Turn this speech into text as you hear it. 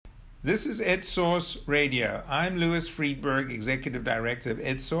This is EdSource Radio. I'm Louis Friedberg, Executive Director of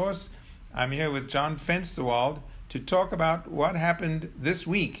EdSource. I'm here with John Fensterwald to talk about what happened this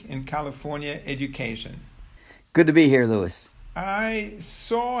week in California education. Good to be here, Louis. I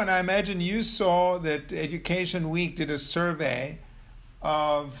saw, and I imagine you saw, that Education Week did a survey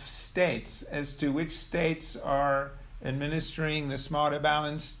of states as to which states are administering the Smarter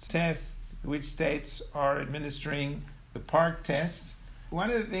Balanced test, which states are administering the PARCC test. One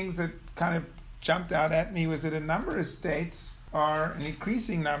of the things that kind of jumped out at me was that a number of states an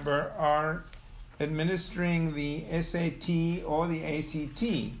increasing number, are administering the SAT or the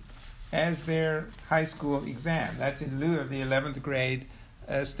ACT as their high school exam. That's in lieu of the 11th grade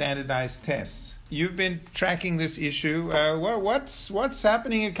standardized tests. You've been tracking this issue. What's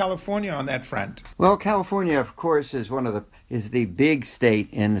happening in California on that front? Well, California, of course, is the big state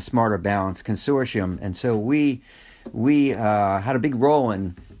in the Smarter Balanced Consortium, and so we had a big role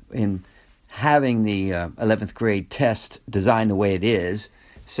in having the 11th grade test designed the way it is.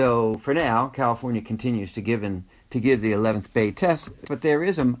 So for now, California continues to give the 11th grade test, but there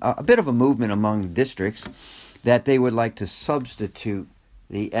is a bit of a movement among districts that they would like to substitute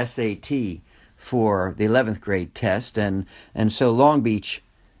the SAT for the 11th grade test, and so Long Beach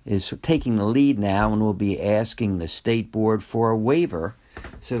is taking the lead now and will be asking the state board for a waiver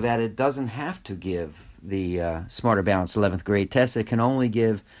so that it doesn't have to give the Smarter Balanced 11th grade test. It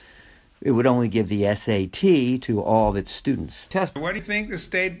would only give the SAT to all of its students. What do you think the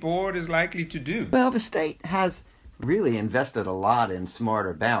state board is likely to do? Well, the state has really invested a lot in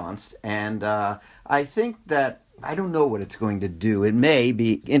Smarter Balanced, and I think that I don't know what it's going to do. It may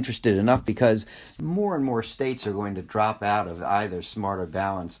be interested enough because more and more states are going to drop out of either Smarter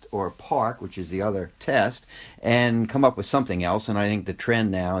Balanced or PARCC, which is the other test, and come up with something else. And I think the trend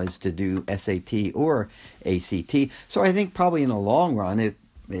now is to do SAT or ACT. So I think probably in the long run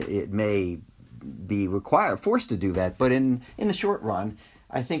it may be forced to do that. But in the short run,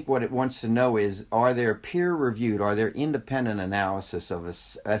 I think what it wants to know is, are there independent analysis of a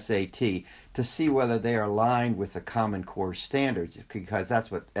SAT to see whether they are aligned with the Common Core standards, because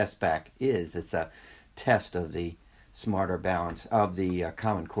that's what SBAC is. It's a test of the Smarter Balance of the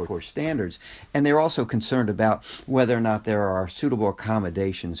Common Core standards. And they're also concerned about whether or not there are suitable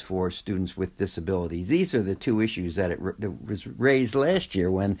accommodations for students with disabilities. These are the two issues that was raised last year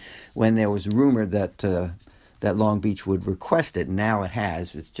when there was rumor that Long Beach would request it. Now it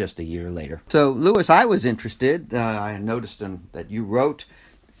has. It's just a year later. So, Louis, I was interested. I noticed that you wrote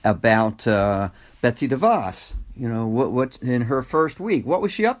about Betsy DeVos. You know, what in her first week, what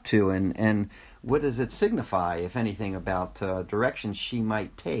was she up to, and what does it signify, if anything, about directions she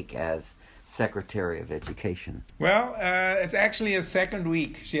might take as Secretary of Education? Well, it's actually a second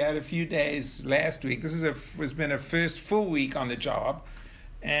week. She had a few days last week. This has been her first full week on the job.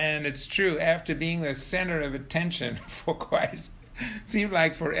 And it's true, after being the center of attention for seemed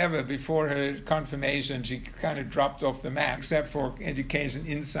like forever before her confirmation, she kind of dropped off the map, except for education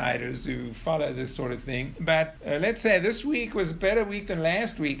insiders who follow this sort of thing. But let's say this week was a better week than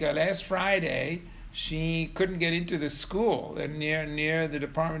last week. Last Friday, she couldn't get into the school. Near the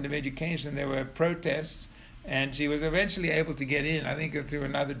Department of Education, there were protests, and she was eventually able to get in, I think through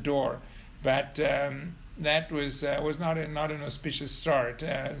another door. But that was not an auspicious start.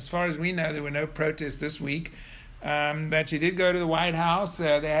 As far as we know, there were no protests this week. But she did go to the White House.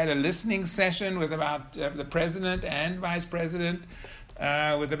 They had a listening session with about the president and vice president,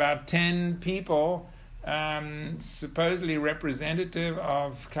 with about 10 people, supposedly representative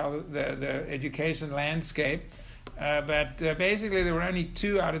of the education landscape. But basically, there were only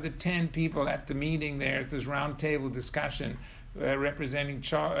 2 out of the 10 people at the meeting there at this roundtable discussion representing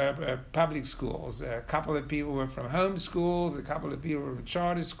public schools. A couple of people were from home schools, a couple of people were from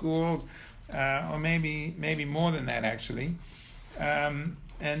charter schools, or maybe more than that, actually.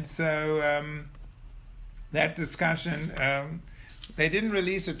 And so that discussion, they didn't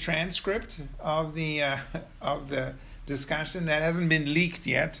release a transcript of the discussion. That hasn't been leaked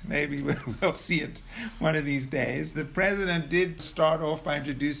yet. Maybe we'll see it one of these days. The president did start off by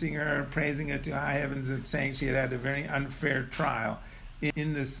introducing her, praising her to high heavens, and saying she had a very unfair trial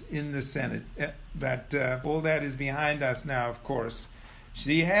in the Senate. But all that is behind us now, of course.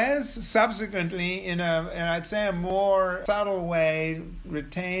 She has subsequently, and I'd say a more subtle way,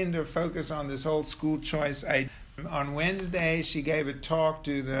 retained her focus on this whole school choice idea. On Wednesday, she gave a talk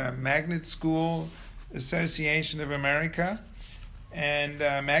to the Magnet School Association of America, and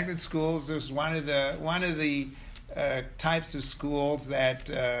magnet schools is one of the types of schools that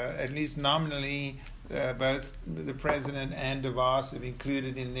at least nominally both the president and DeVos have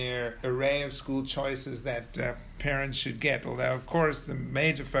included in their array of school choices that parents should get. Although, of course, the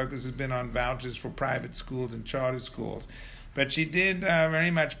major focus has been on vouchers for private schools and charter schools. But she did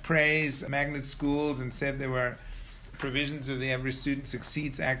very much praise magnet schools and said there were provisions of the Every Student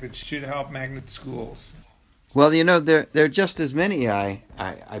Succeeds Act that should help magnet schools. Well, you know, there are just as many, I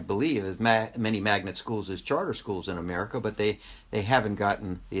believe, as many magnet schools as charter schools in America, but they haven't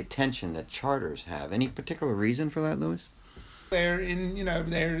gotten the attention that charters have. Any particular reason for that, Louis?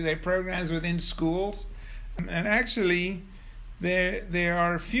 They're programs within schools, and actually, there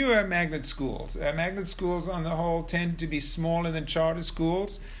are fewer magnet schools. Magnet schools, on the whole, tend to be smaller than charter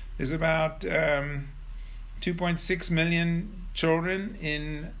schools. There's about 2.6 million children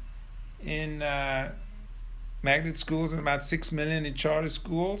in magnet schools and about 6 million in charter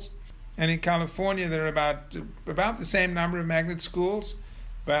schools. And in California, there are about the same number of magnet schools.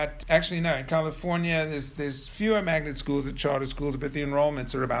 But actually, no, in California, there's fewer magnet schools than charter schools, but the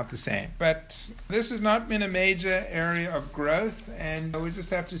enrollments are about the same. But this has not been a major area of growth, and we just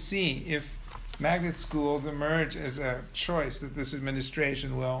have to see if magnet schools emerge as a choice that this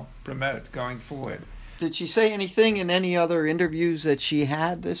administration will promote going forward. Did she say anything in any other interviews that she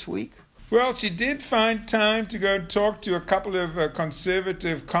had this week? Well, she did find time to go and talk to a couple of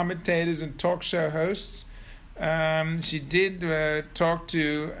conservative commentators and talk show hosts. She did talk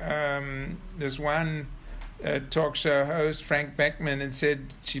to this one talk show host, Frank Beckman, and this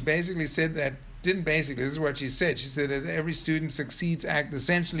is what she said. She said that the Every Student Succeeds Act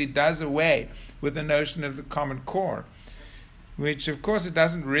essentially does away with the notion of the Common Core, which of course it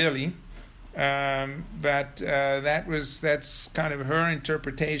doesn't really, but that's kind of her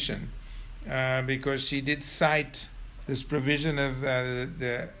interpretation. Because she did cite this provision of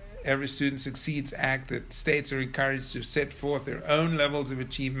the Every Student Succeeds Act that states are encouraged to set forth their own levels of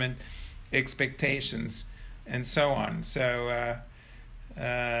achievement, expectations, and so on. So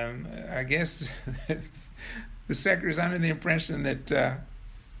I guess the Secretary is under the impression that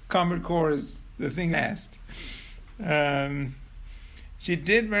Common Core is the thing asked. She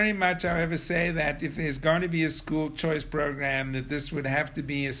did very much, however, say that if there's going to be a school choice program, that this would have to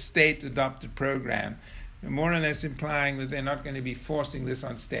be a state-adopted program, more or less implying that they're not going to be forcing this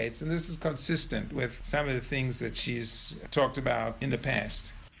on states. And this is consistent with some of the things that she's talked about in the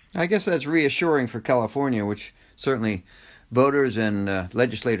past. I guess that's reassuring for California, which certainly voters and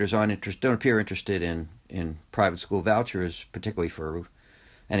legislators don't appear interested in private school vouchers, particularly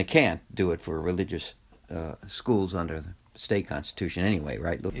and it can't do it for religious schools under the state constitution anyway,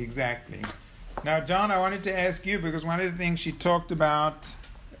 right? Exactly. Now, John, I wanted to ask you, because one of the things she talked about,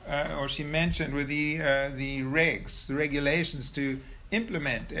 or she mentioned, were the regs, the regulations to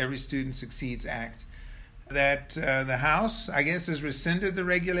implement Every Student Succeeds Act, that the House, I guess, has rescinded the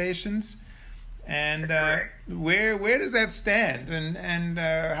regulations. And where does that stand? And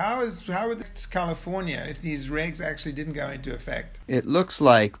how would California if these regs actually didn't go into effect? It looks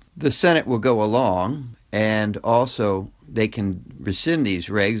like the Senate will go along, and also they can rescind these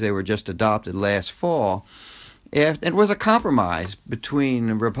regs. They were just adopted last fall. It was a compromise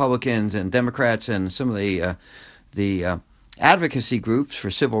between Republicans and Democrats and some of the advocacy groups for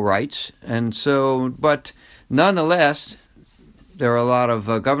civil rights. And so, but nonetheless, there are a lot of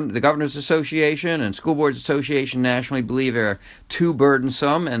the Governors Association and School Boards Association nationally believe they're too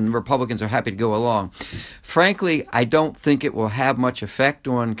burdensome, and Republicans are happy to go along. Frankly, I don't think it will have much effect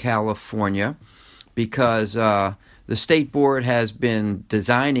on California because the state board has been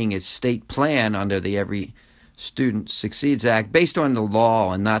designing its state plan under the Every Student Succeeds Act based on the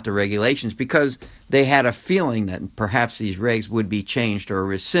law and not the regulations, because they had a feeling that perhaps these regs would be changed or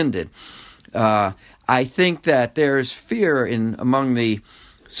rescinded. I think that there's fear among the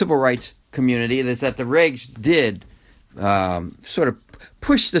civil rights community that the regs did sort of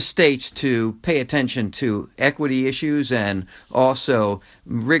push the states to pay attention to equity issues and also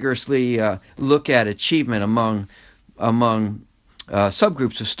rigorously look at achievement among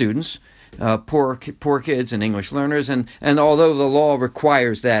subgroups of students, poor kids and English learners, and although the law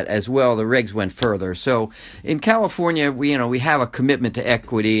requires that as well, the regs went further. So in California, we have a commitment to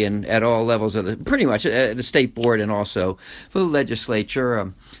equity and at all levels of pretty much at the state board and also for the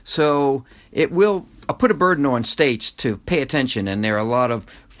legislature. So it will put a burden on states to pay attention, and there are a lot of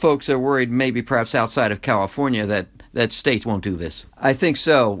folks that are worried, maybe perhaps outside of California, that states won't do this. I think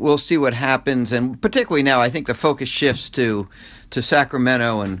so. We'll see what happens, and particularly now, I think the focus shifts to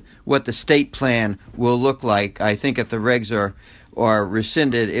Sacramento and what the state plan will look like. I think if the regs are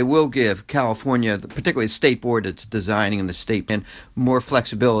rescinded, it will give California, particularly the state board that's designing and the state plan, more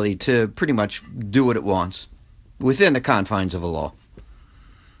flexibility to pretty much do what it wants within the confines of a law.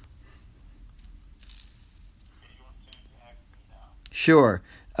 Sure.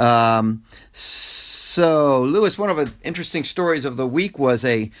 So, Lewis, one of the interesting stories of the week was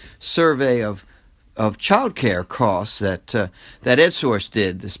a survey of childcare costs that EdSource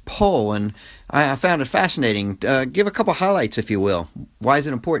did, this poll, and I found it fascinating. Give a couple highlights, if you will. Why is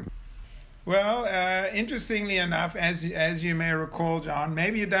it important? Well, interestingly enough, as you may recall, John,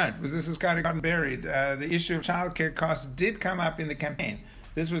 maybe you don't, because this has kind of gotten buried. The issue of childcare costs did come up in the campaign.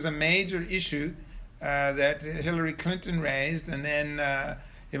 This was a major issue that Hillary Clinton raised, and then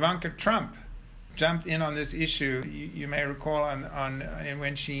Ivanka Trump jumped in on this issue. You may recall on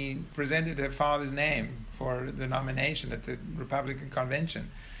when she presented her father's name for the nomination at the Republican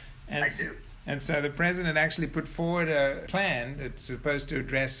convention. And I do. And so the president actually put forward a plan that's supposed to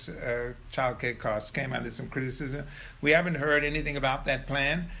address childcare costs. Came under some criticism. We haven't heard anything about that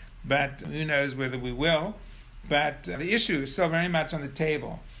plan, but who knows whether we will. But the issue is still very much on the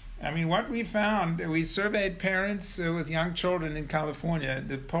table. I mean, what we found, we surveyed parents with young children in California.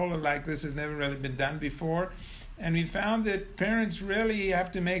 The poll like this has never really been done before. And we found that parents really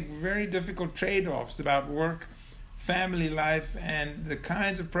have to make very difficult trade-offs about work, family life, and the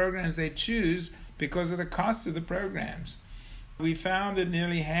kinds of programs they choose because of the cost of the programs. We found that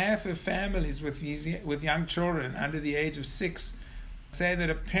nearly half of families with young children under the age of 6 say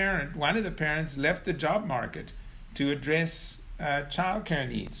that one of the parents left the job market to address childcare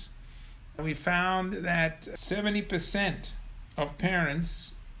needs. We found that 70% of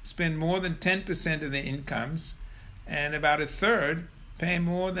parents spend more than 10% of their incomes, and about a third pay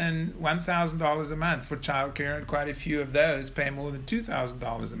more than $1,000 a month for childcare, and quite a few of those pay more than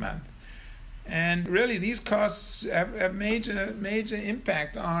 $2,000 a month. And really, these costs have major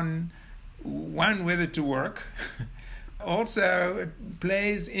impact on, one, whether to work. Also, it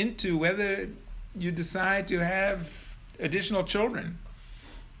plays into whether you decide to have additional children.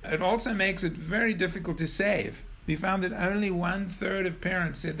 It also makes it very difficult to save. We found that only 1/3 of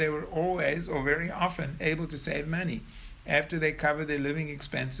parents said they were always or very often able to save money after they cover their living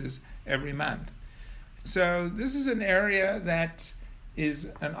expenses every month. So this is an area that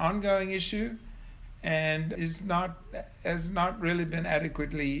is an ongoing issue and has not really been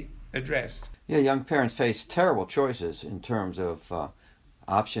adequately addressed. Yeah, young parents face terrible choices in terms of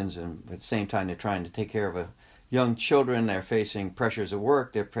options, and at the same time they're trying to take care of young children. They're facing pressures at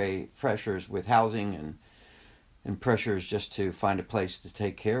work, they're pressures with housing, and pressures just to find a place to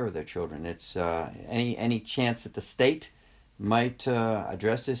take care of their children. It's any chance that the state might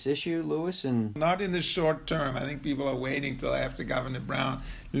address this issue, Lewis? And not in the short term. I think people are waiting till after Governor Brown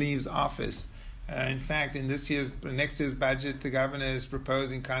leaves office. In fact, in next year's budget, the governor is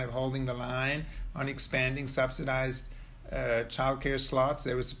proposing kind of holding the line on expanding subsidized childcare slots.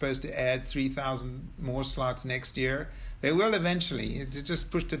 They were supposed to add 3,000 more slots next year. They will eventually. It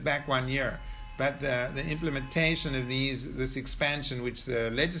just pushed it back 1 year. But the implementation of this expansion, which the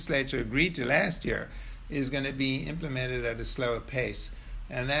legislature agreed to last year, is going to be implemented at a slower pace.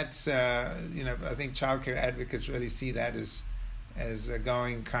 And that's, I think childcare advocates really see that as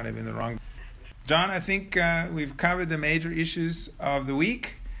going kind of in the wrong. John, I think we've covered the major issues of the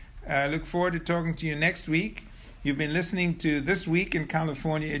week. I look forward to talking to you next week. You've been listening to This Week in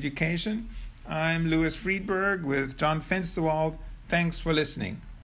California Education. I'm Louis Friedberg with John Fensterwald. Thanks for listening.